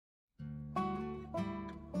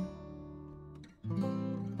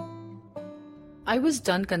I was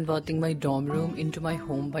done converting my dorm room into my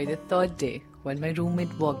home by the third day when my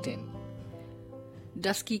roommate walked in.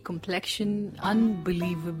 Dusky complexion,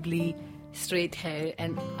 unbelievably straight hair,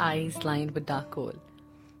 and eyes lined with dark coal.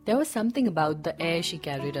 There was something about the air she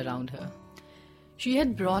carried around her. She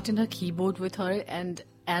had brought in her keyboard with her, and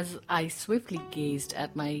as I swiftly gazed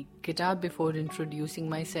at my guitar before introducing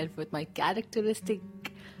myself with my characteristic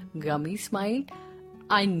gummy smile,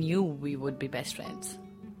 I knew we would be best friends.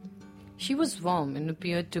 She was warm and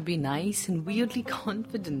appeared to be nice and weirdly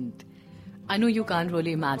confident. I know you can't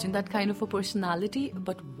really imagine that kind of a personality,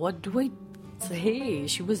 but what do I say?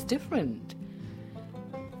 She was different.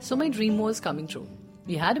 So my dream was coming true.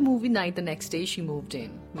 We had a movie night the next day she moved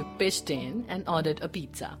in. We pitched in and ordered a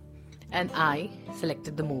pizza. And I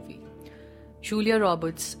selected the movie. Julia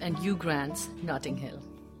Roberts and Hugh Grant's Notting Hill.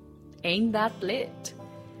 Ain't that lit?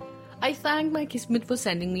 I thanked my kismet for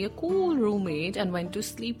sending me a cool roommate and went to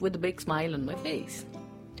sleep with a big smile on my face.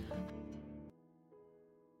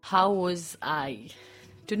 How was I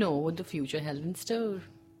to know what the future held in store?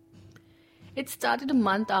 It started a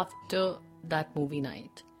month after that movie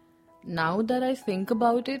night. Now that I think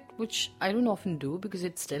about it, which I don't often do because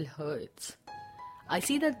it still hurts, I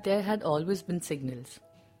see that there had always been signals.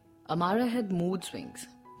 Amara had mood swings.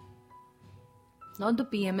 Not the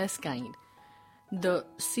PMS kind. The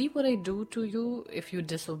see what I do to you if you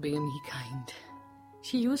disobey me kind.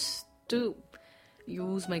 She used to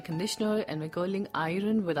use my conditioner and my curling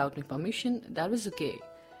iron without my permission. That was okay.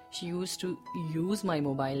 She used to use my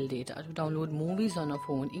mobile data to download movies on her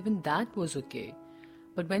phone. Even that was okay.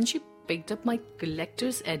 But when she picked up my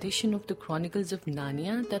collector's edition of the Chronicles of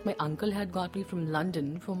Narnia that my uncle had got me from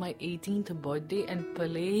London for my 18th birthday and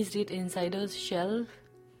placed it inside her shelf,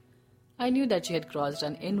 I knew that she had crossed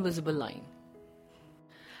an invisible line.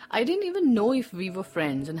 I didn't even know if we were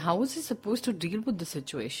friends and how was I supposed to deal with the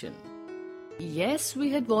situation. Yes, we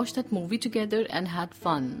had watched that movie together and had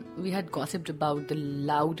fun. We had gossiped about the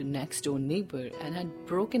loud next door neighbor and had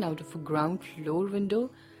broken out of a ground floor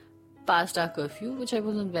window past our curfew, which I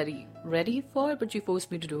wasn't very ready for, but she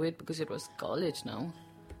forced me to do it because it was college now.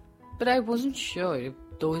 But I wasn't sure if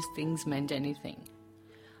those things meant anything.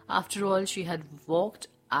 After all, she had walked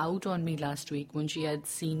out on me last week when she had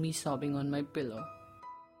seen me sobbing on my pillow.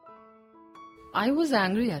 I was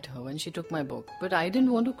angry at her when she took my book, but I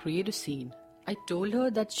didn't want to create a scene. I told her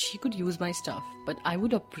that she could use my stuff, but I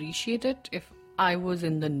would appreciate it if I was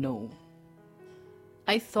in the know.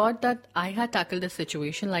 I thought that I had tackled the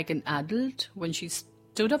situation like an adult when she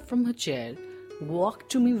stood up from her chair, walked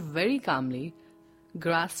to me very calmly,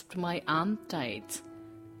 grasped my arm tight,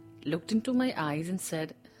 looked into my eyes and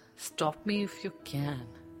said, "Stop me if you can."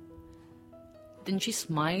 Then she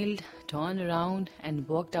smiled, turned around and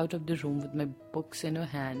walked out of the room with my books in her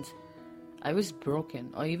hands. I was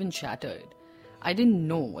broken or even shattered. I didn't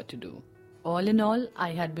know what to do. All in all,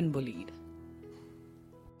 I had been bullied.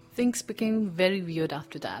 Things became very weird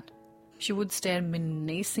after that. She would stare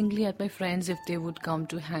menacingly at my friends if they would come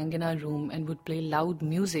to hang in our room and would play loud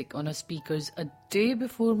music on her speakers a day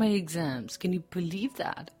before my exams. Can you believe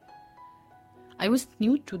that? I was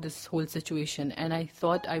new to this whole situation and I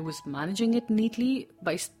thought I was managing it neatly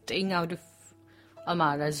by staying out of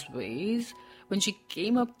Amara's ways when she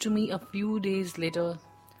came up to me a few days later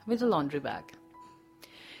with a laundry bag.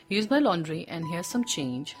 Use my laundry and here's some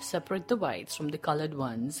change. Separate the whites from the colored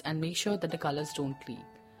ones and make sure that the colors don't leak.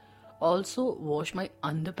 Also, wash my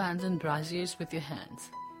underpants and brassiers with your hands.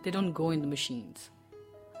 They don't go in the machines.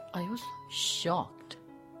 I was shocked.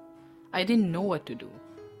 I didn't know what to do.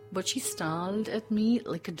 But she snarled at me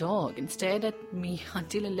like a dog and stared at me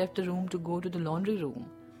until I left the room to go to the laundry room.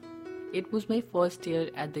 It was my first year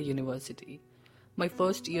at the university. My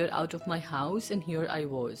first year out of my house, and here I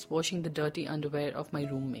was, washing the dirty underwear of my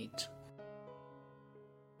roommate.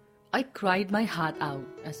 I cried my heart out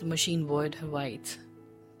as the machine whirred her whites.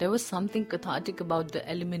 There was something cathartic about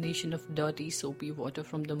the elimination of dirty, soapy water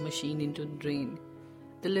from the machine into the drain.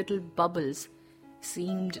 The little bubbles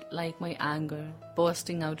seemed like my anger,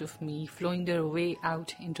 bursting out of me, flowing their way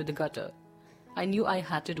out into the gutter. I knew I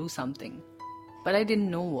had to do something, but I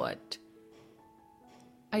didn't know what.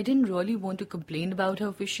 I didn't really want to complain about her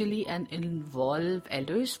officially and involve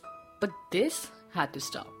elders, but this had to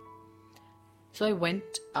stop. So I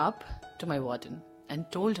went up to my warden and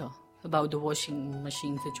told her about the washing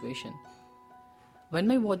machine situation. When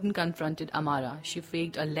my warden confronted Amara, she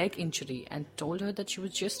faked a leg injury and told her that she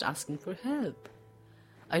was just asking for help.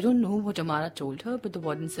 I don't know what Amara told her, but the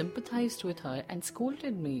warden sympathized with her and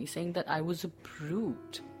scolded me, saying that I was a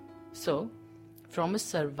brute. So, from a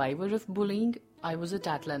survivor of bullying, I was a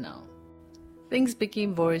tattler now. Things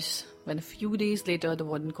became worse when a few days later the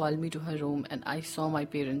warden called me to her room and I saw my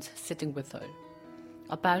parents sitting with her.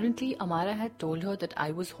 Apparently, Amara had told her that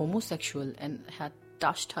I was homosexual and had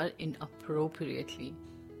touched her inappropriately.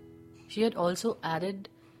 She had also added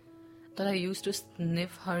that I used to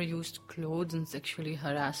sniff her used clothes and sexually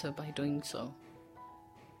harass her by doing so.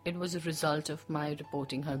 It was a result of my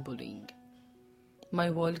reporting her bullying. My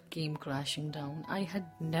world came crashing down. I had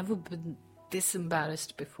never been this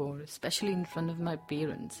embarrassed before, especially in front of my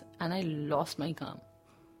parents, and I lost my calm.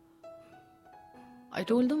 I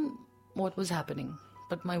told them what was happening,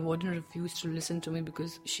 but my warden refused to listen to me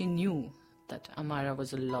because she knew that Amara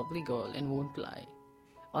was a lovely girl and won't lie.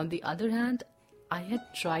 On the other hand, I had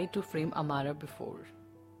tried to frame Amara before.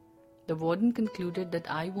 The warden concluded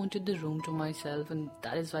that I wanted the room to myself and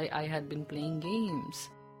that is why I had been playing games.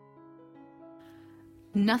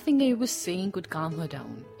 Nothing I was saying could calm her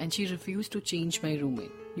down, and she refused to change my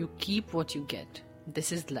roommate. You keep what you get.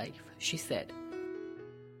 This is life, she said.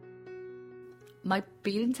 My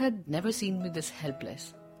parents had never seen me this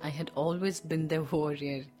helpless. I had always been their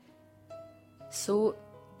warrior. So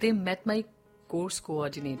they met my course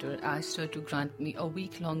coordinator, asked her to grant me a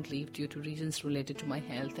week-long leave due to reasons related to my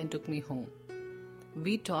health, and took me home.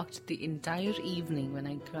 We talked the entire evening when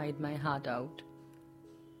I cried my heart out.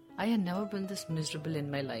 I had never been this miserable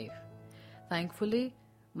in my life. Thankfully,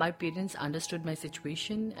 my parents understood my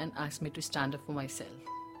situation and asked me to stand up for myself.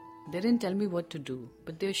 They didn't tell me what to do,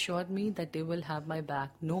 but they assured me that they will have my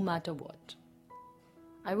back no matter what.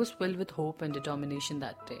 I was filled with hope and determination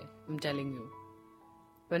that day, I'm telling you.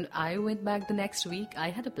 When I went back the next week, I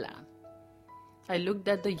had a plan. I looked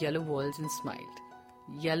at the yellow walls and smiled.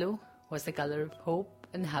 Yellow was the color of hope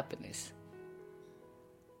and happiness.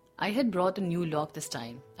 I had brought a new lock this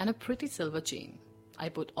time and a pretty silver chain. I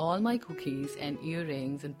put all my cookies and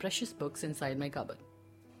earrings and precious books inside my cupboard,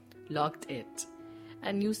 locked it,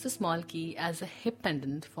 and used the small key as a hip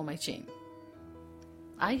pendant for my chain.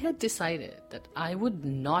 I had decided that I would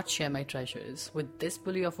not share my treasures with this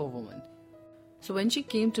bully of a woman. So when she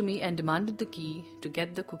came to me and demanded the key to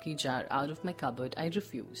get the cookie jar out of my cupboard, I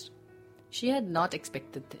refused. She had not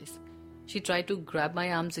expected this. She tried to grab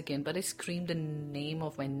my arms again, but I screamed the name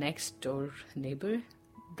of my next door neighbor,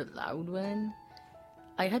 the loud one.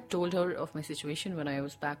 I had told her of my situation when I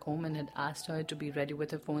was back home and had asked her to be ready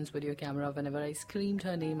with her phone's video camera whenever I screamed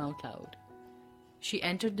her name out loud. She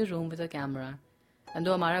entered the room with her camera, and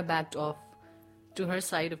though Amara backed off to her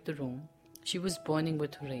side of the room, she was burning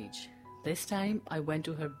with rage. This time, I went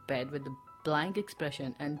to her bed with a blank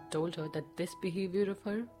expression and told her that this behavior of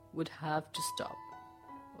her would have to stop,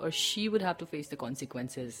 or she would have to face the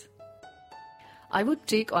consequences. I would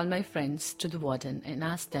take all my friends to the warden and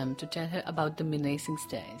ask them to tell her about the menacing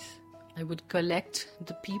stairs. I would collect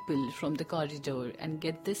the people from the corridor and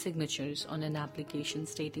get their signatures on an application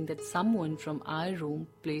stating that someone from our room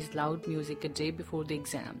plays loud music a day before the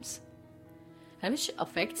exams, and which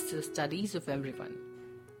affects the studies of everyone.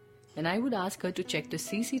 And I would ask her to check the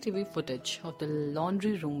CCTV footage of the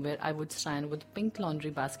laundry room where I would stand with a pink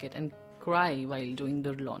laundry basket and cry while doing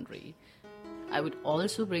the laundry. I would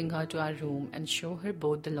also bring her to our room and show her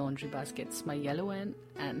both the laundry baskets, my yellow one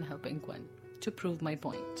and her pink one, to prove my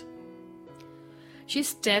point. She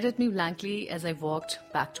stared at me blankly as I walked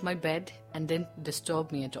back to my bed and didn't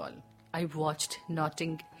disturb me at all. I watched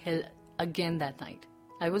Notting Hill again that night.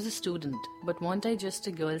 I was a student, but weren't I just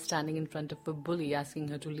a girl standing in front of a bully asking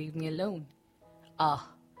her to leave me alone?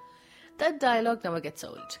 That dialogue never gets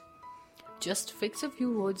old. Just fix a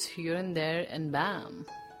few words here and there and bam,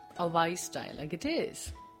 a wise dialogue it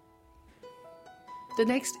is. The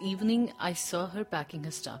next evening, I saw her packing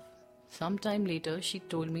her stuff. Sometime later, she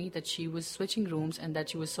told me that she was switching rooms and that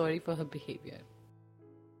she was sorry for her behavior.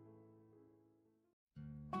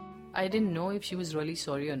 I didn't know if she was really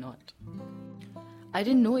sorry or not. I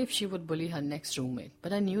didn't know if she would bully her next roommate,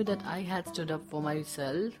 but I knew that I had stood up for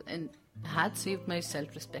myself and had saved my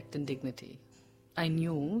self-respect and dignity. I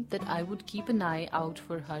knew that I would keep an eye out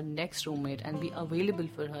for her next roommate and be available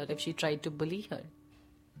for her if she tried to bully her.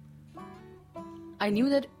 I knew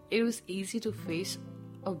that it was easy to face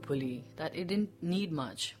a bully, that it didn't need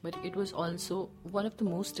much, but it was also one of the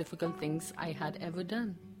most difficult things I had ever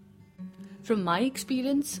done. From my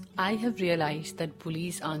experience, I have realized that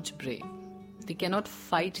bullies aren't brave. They cannot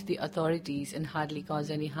fight the authorities and hardly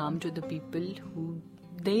cause any harm to the people who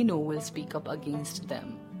they know will speak up against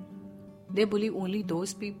them. They bully only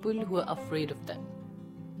those people who are afraid of them.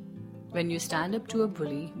 When you stand up to a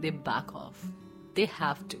bully, they back off. They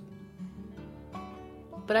have to.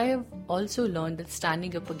 But I have also learned that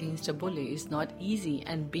standing up against a bully is not easy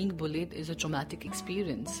and being bullied is a traumatic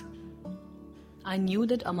experience. I knew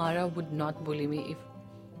that Amara would not bully me if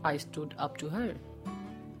I stood up to her.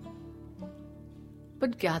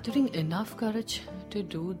 But gathering enough courage to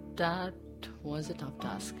do that was a tough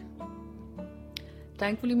task.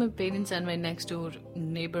 Thankfully, my parents and my next door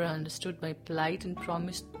neighbor understood my plight and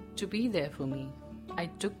promised to be there for me. I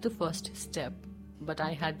took the first step, but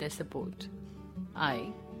I had their support.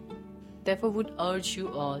 I, therefore, would urge you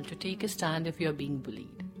all to take a stand if you are being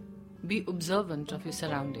bullied. Be observant of your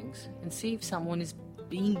surroundings and see if someone is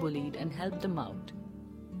being bullied and help them out.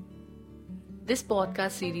 This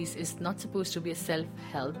podcast series is not supposed to be a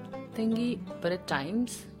self-help thingy, but at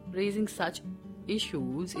times, raising such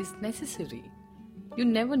issues is necessary. You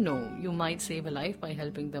never know, you might save a life by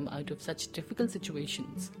helping them out of such difficult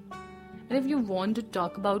situations. And if you want to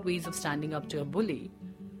talk about ways of standing up to a bully,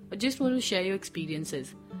 or just want to share your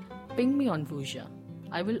experiences, ping me on Vuja.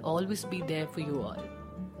 I will always be there for you all.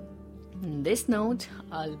 On this note,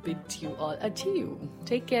 I'll bid you all adieu.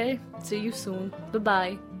 Take care. See you soon.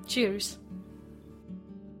 Bye-bye. Cheers.